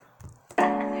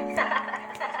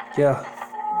Yeah,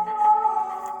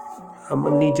 I'm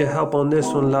gonna need your help on this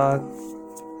one, Lord.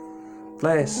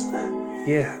 Bless,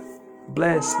 yeah,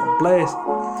 bless.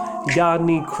 Y'all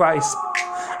need Christ.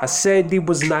 I said he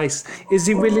was nice. Is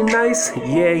he really nice?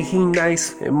 Yeah, he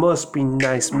nice. It must be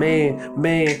nice.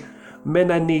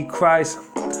 Man, I need Christ.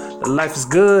 The life is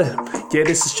good. Yeah,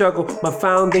 this is a struggle. My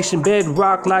foundation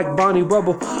bedrock like Barney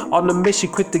Rubble. On the mission,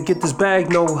 quick to get this bag,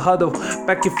 no huddle.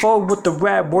 Back and forth with the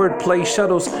rap wordplay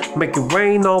shuttles. Make it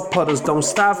rain on puddles. Don't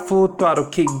stop, full throttle.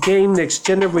 Kick game, next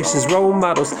generation's role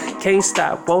models. Can't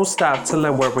stop, won't stop till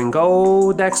I'm wearing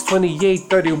gold. Acts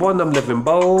 28:31, I'm living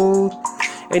bold.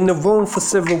 Ain't no room for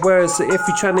silverware, so if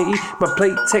you're trying to eat my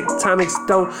plate, tectonics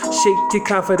don't shake your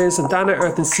confidence. I'm down to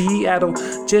earth in Seattle,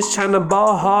 just trying to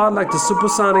ball hard like the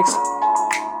Supersonics.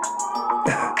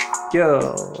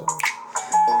 Yo,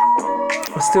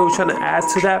 I'm still trying to add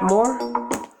to that more,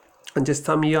 and just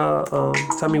tell me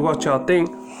what y'all think.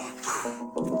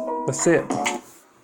 That's it.